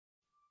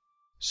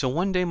So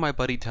one day my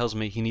buddy tells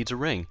me he needs a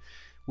ring,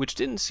 which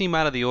didn't seem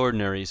out of the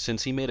ordinary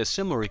since he made a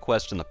similar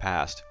request in the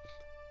past.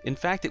 In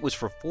fact, it was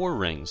for 4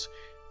 rings,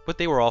 but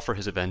they were all for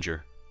his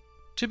Avenger.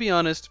 To be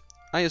honest,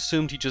 I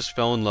assumed he just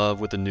fell in love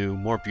with a new,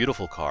 more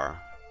beautiful car,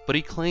 but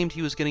he claimed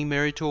he was getting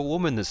married to a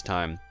woman this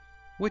time,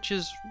 which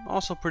is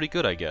also pretty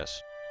good, I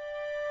guess.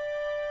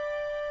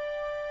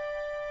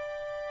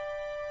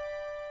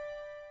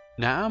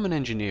 Now, I'm an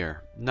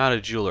engineer, not a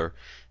jeweler,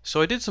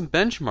 so I did some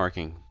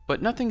benchmarking,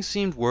 but nothing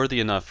seemed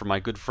worthy enough for my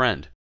good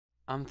friend.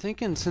 I'm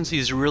thinking, since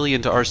he's really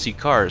into RC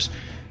cars,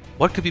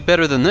 what could be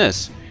better than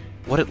this?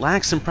 What it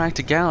lacks in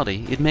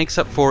practicality, it makes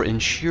up for in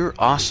sheer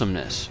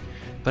awesomeness.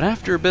 But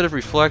after a bit of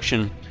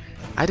reflection,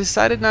 I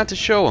decided not to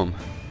show him.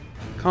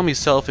 Call me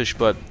selfish,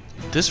 but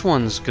this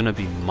one's gonna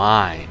be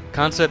mine.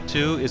 Concept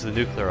 2 is the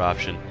nuclear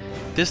option.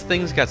 This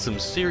thing's got some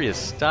serious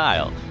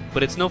style,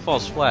 but it's no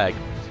false flag.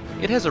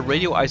 It has a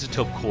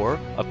radioisotope core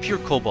of pure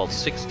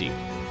cobalt-60.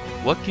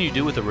 What can you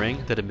do with a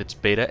ring that emits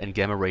beta and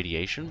gamma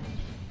radiation?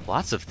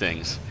 Lots of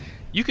things.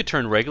 You could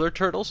turn regular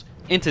turtles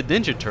into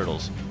Ninja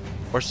Turtles,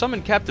 or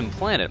summon Captain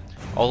Planet,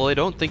 although I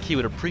don't think he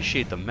would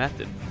appreciate the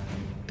method.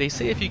 They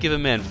say if you give a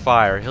man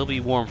fire, he'll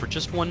be warm for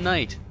just one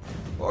night.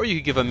 Or you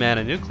could give a man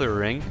a nuclear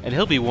ring, and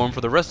he'll be warm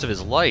for the rest of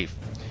his life,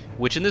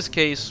 which in this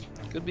case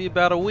could be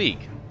about a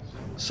week.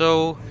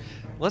 So,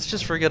 let's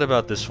just forget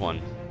about this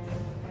one.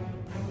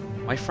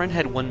 My friend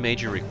had one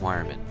major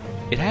requirement.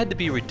 It had to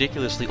be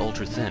ridiculously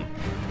ultra-thin,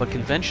 but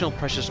conventional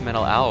precious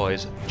metal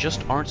alloys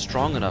just aren't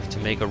strong enough to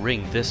make a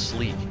ring this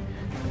sleek.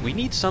 We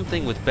need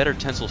something with better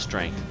tensile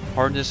strength,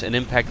 hardness, and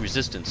impact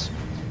resistance.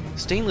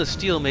 Stainless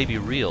steel may be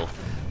real,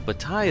 but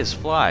tires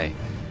fly,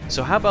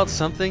 so how about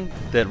something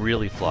that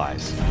really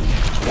flies?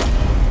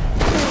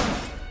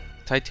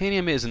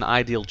 Titanium is an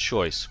ideal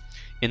choice.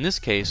 In this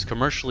case,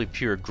 commercially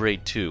pure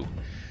grade 2.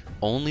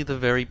 Only the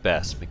very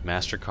best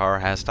McMaster-Carr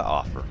has to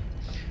offer.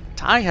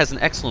 Ti has an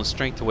excellent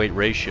strength-to-weight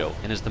ratio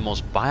and is the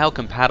most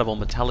biocompatible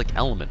metallic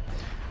element,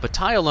 but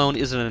Ti alone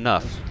isn't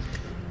enough.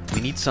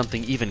 We need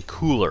something even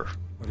cooler.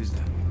 What is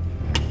that?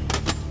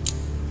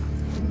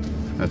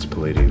 That's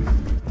palladium.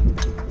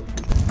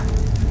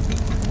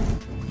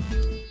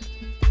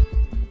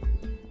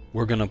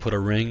 We're gonna put a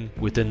ring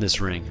within this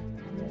ring.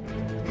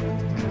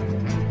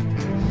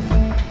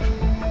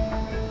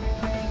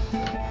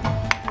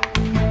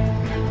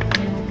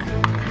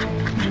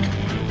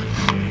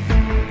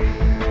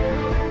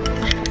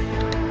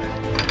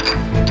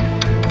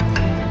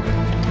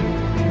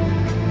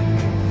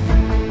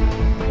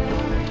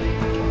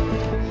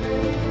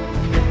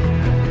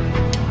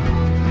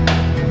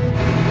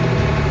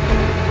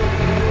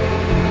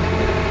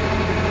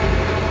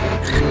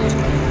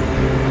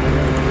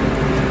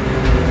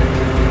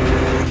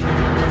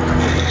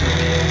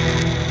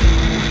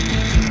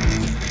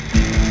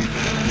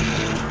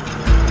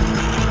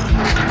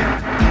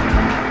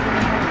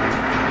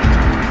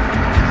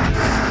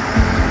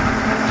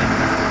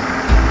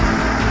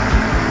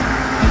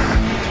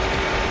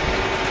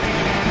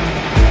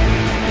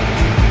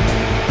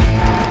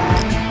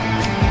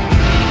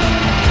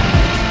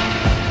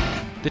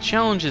 The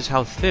challenge is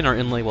how thin our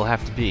inlay will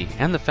have to be,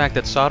 and the fact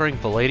that soldering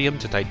palladium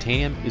to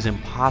titanium is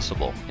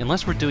impossible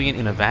unless we're doing it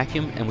in a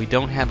vacuum and we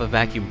don't have a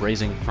vacuum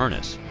brazing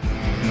furnace.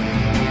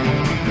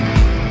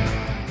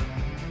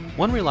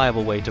 One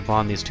reliable way to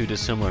bond these two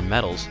dissimilar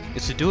metals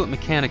is to do it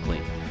mechanically.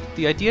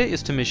 The idea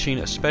is to machine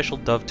a special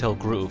dovetail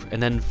groove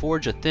and then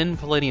forge a thin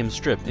palladium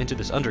strip into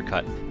this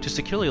undercut to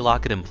securely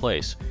lock it in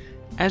place.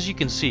 As you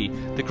can see,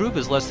 the groove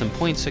is less than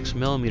 0.6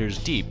 millimeters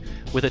deep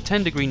with a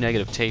 10-degree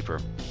negative taper.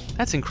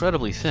 That's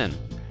incredibly thin.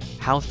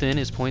 How thin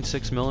is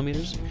 0.6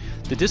 millimeters?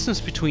 The distance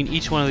between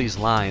each one of these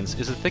lines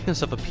is the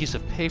thickness of a piece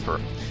of paper.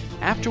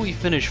 After we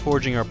finish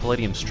forging our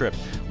palladium strip,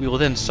 we will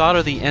then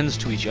solder the ends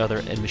to each other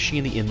and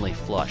machine the inlay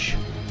flush.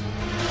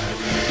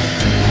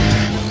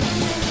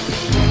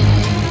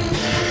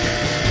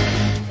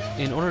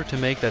 In order to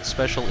make that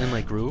special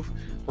inlay groove,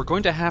 we're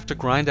going to have to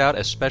grind out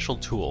a special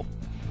tool.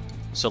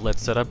 So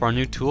let's set up our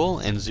new tool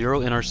and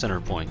zero in our center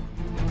point.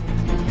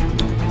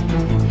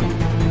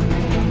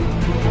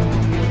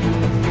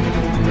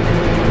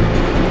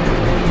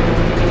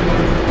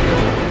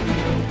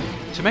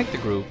 To make the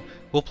groove,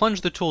 we'll plunge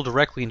the tool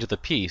directly into the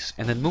piece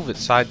and then move it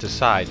side to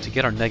side to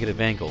get our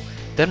negative angle,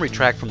 then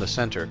retract from the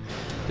center.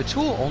 The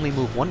tool will only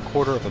move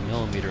 1/4 of a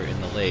millimeter in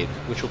the lathe,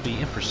 which will be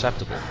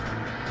imperceptible.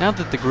 Now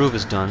that the groove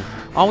is done,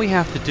 all we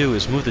have to do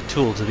is move the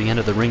tool to the end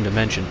of the ring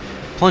dimension,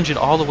 plunge it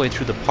all the way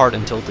through the part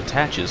until it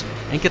detaches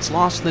and gets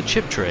lost in the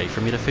chip tray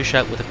for me to fish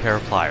out with a pair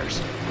of pliers.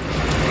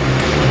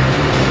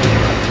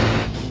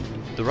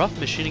 The rough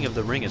machining of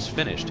the ring is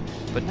finished,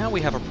 but now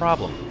we have a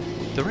problem.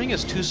 The ring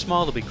is too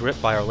small to be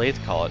gripped by our lathe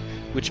collet,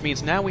 which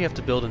means now we have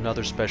to build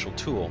another special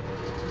tool.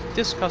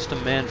 This custom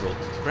mandrel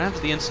grabs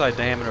the inside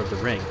diameter of the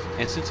ring,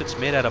 and since it's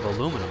made out of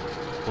aluminum,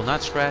 will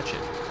not scratch it.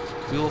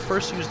 We will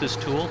first use this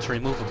tool to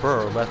remove a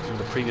burr left from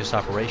the previous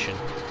operation,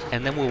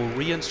 and then we will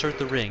reinsert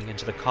the ring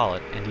into the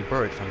collet and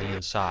deburr it from the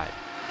inside.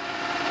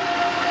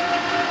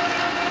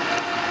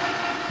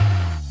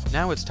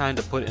 Now it's time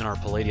to put in our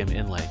palladium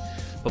inlay.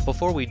 But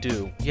before we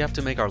do, we have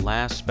to make our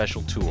last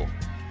special tool.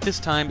 This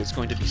time it's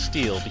going to be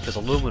steel because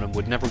aluminum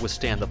would never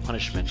withstand the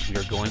punishment we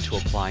are going to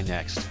apply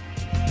next.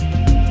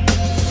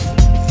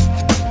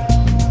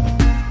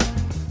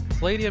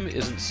 Palladium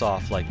isn't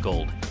soft like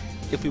gold.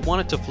 If we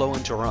want it to flow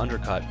into our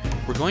undercut,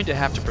 we're going to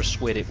have to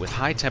persuade it with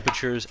high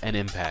temperatures and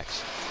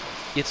impacts.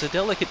 It's a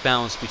delicate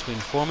balance between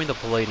forming the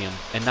palladium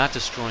and not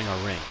destroying our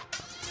ring.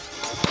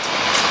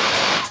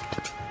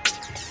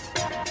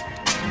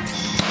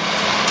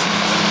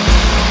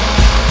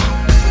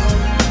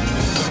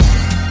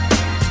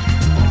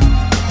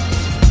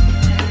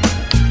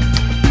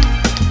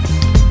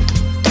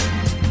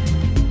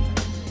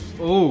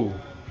 Oh,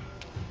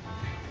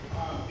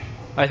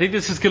 I think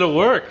this is gonna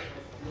work.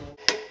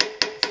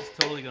 This is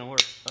totally gonna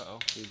work. Uh-oh.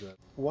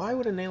 Why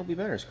would a nail be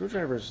better? A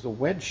screwdriver is the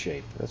wedge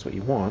shape. That's what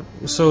you want.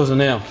 So is a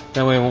nail.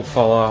 That way it won't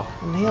fall out.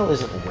 A nail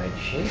isn't a wedge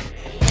shape.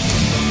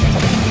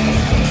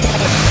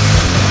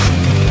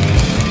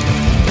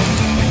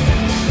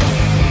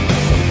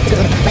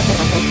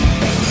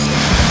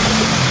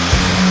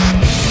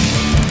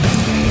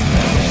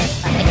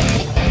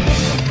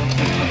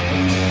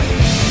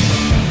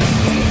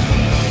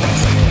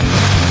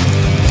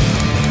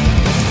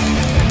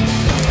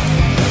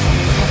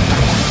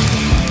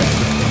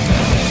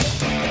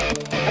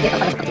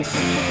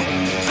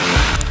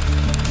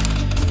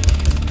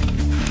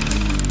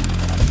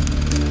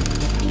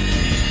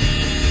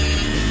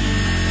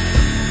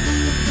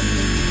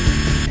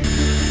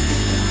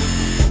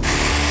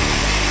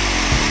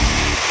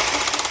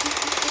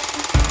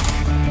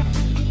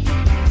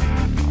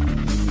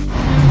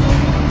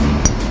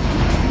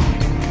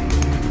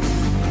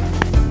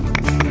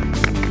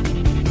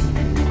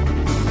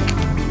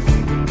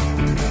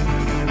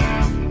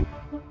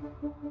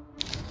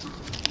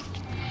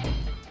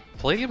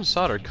 Palladium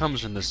solder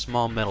comes in this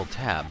small metal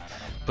tab,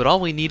 but all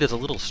we need is a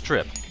little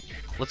strip.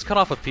 Let's cut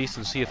off a piece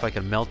and see if I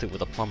can melt it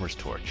with a plumber's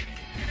torch.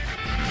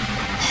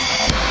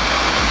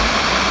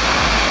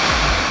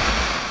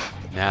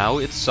 Now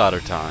it's solder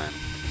time.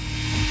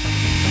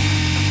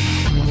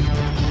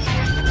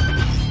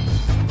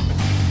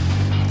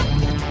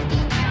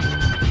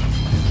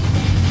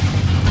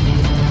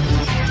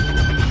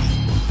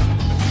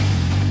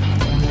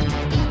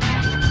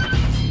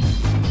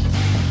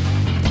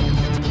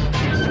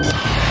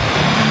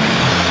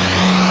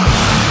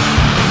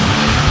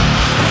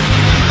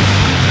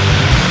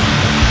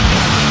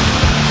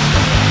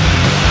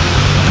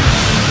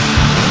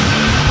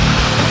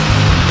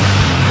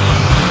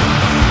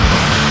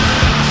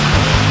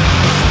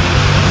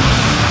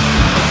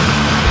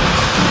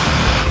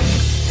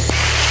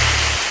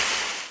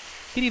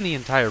 Heating the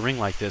entire ring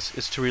like this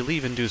is to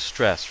relieve induced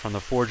stress from the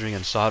forging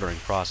and soldering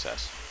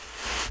process.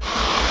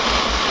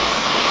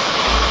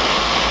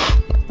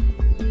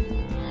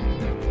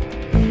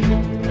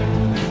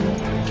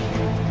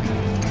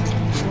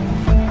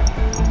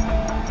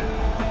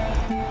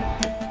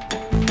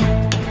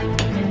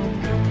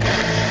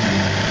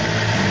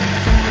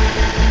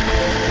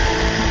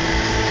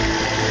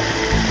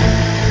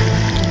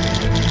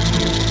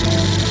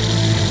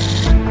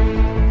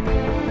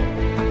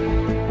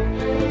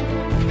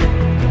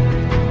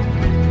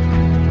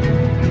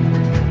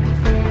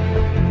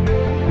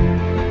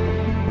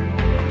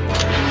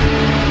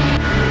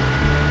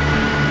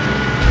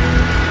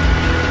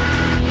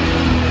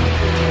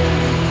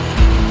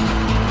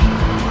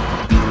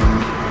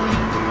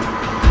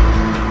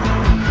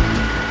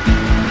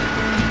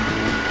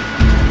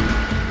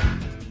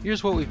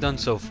 Here's what we've done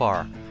so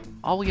far.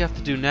 All we have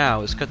to do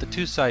now is cut the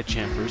two side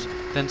chamfers,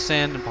 then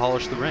sand and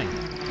polish the ring.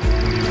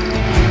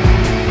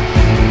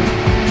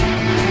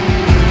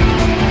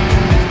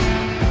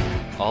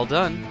 All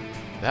done.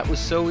 That was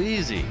so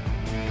easy.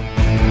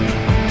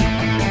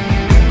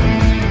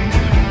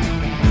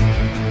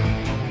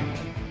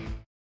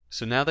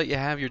 So now that you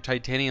have your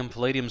titanium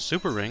palladium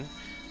super ring,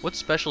 what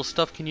special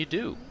stuff can you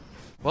do?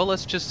 Well,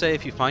 let's just say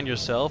if you find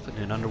yourself in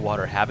an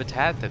underwater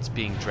habitat that's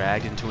being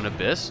dragged into an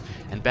abyss,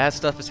 and bad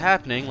stuff is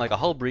happening, like a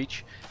hull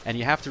breach, and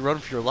you have to run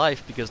for your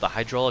life because the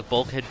hydraulic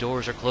bulkhead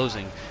doors are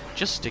closing,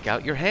 just stick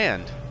out your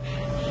hand.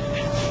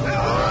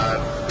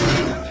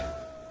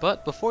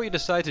 But before you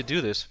decide to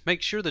do this,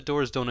 make sure the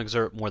doors don't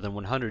exert more than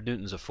 100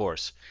 newtons of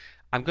force.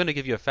 I'm going to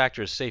give you a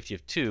factor of safety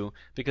of 2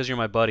 because you're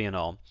my buddy and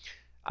all.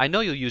 I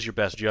know you'll use your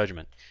best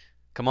judgment.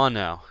 Come on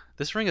now,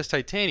 this ring is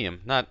titanium,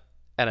 not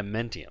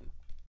adamantium.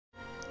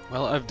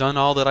 Well, I've done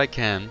all that I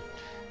can.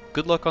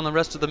 Good luck on the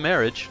rest of the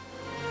marriage.